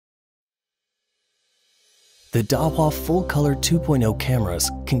The Dahua Full Color 2.0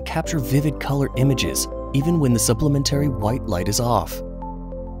 cameras can capture vivid color images even when the supplementary white light is off.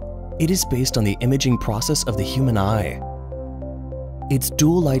 It is based on the imaging process of the human eye. Its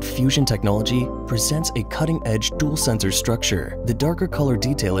dual light fusion technology presents a cutting-edge dual sensor structure. The darker color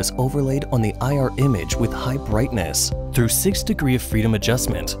detail is overlaid on the IR image with high brightness. Through 6 degrees of freedom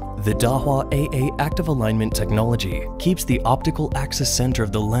adjustment, the Dahua AA active alignment technology keeps the optical axis center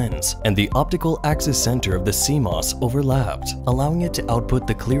of the lens and the optical axis center of the CMOS overlapped, allowing it to output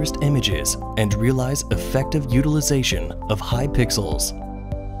the clearest images and realize effective utilization of high pixels.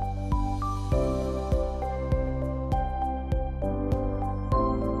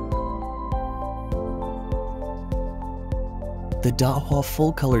 The Dahua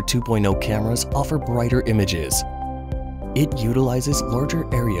Full Color 2.0 cameras offer brighter images. It utilizes larger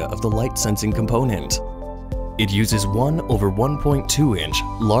area of the light sensing component. It uses 1/1.2-inch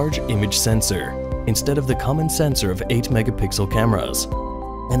large image sensor instead of the common sensor of 8 megapixel cameras,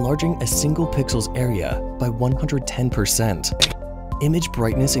 enlarging a single pixel's area by 110%. Image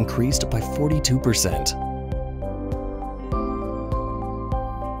brightness increased by 42%.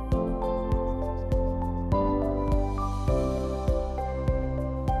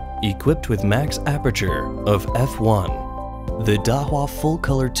 Equipped with max aperture of f1, the Dahua Full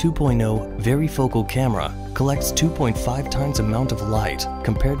Color 2.0 varifocal camera collects 2.5 times amount of light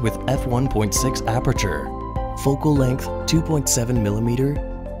compared with f1.6 aperture. Focal length 2.7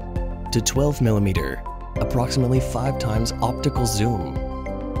 mm to 12 mm, approximately 5 times optical zoom.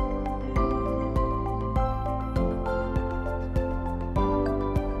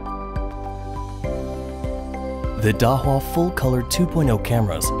 The Dahua Full Color 2.0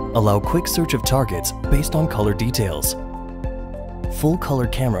 cameras allow quick search of targets based on color details. Full Color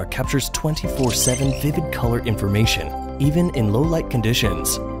camera captures 24/7 vivid color information, even in low light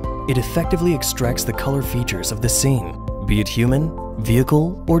conditions. It effectively extracts the color features of the scene, be it human,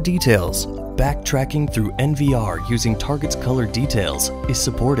 vehicle, or details. Backtracking through NVR using target's color details is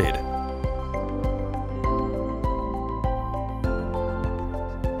supported.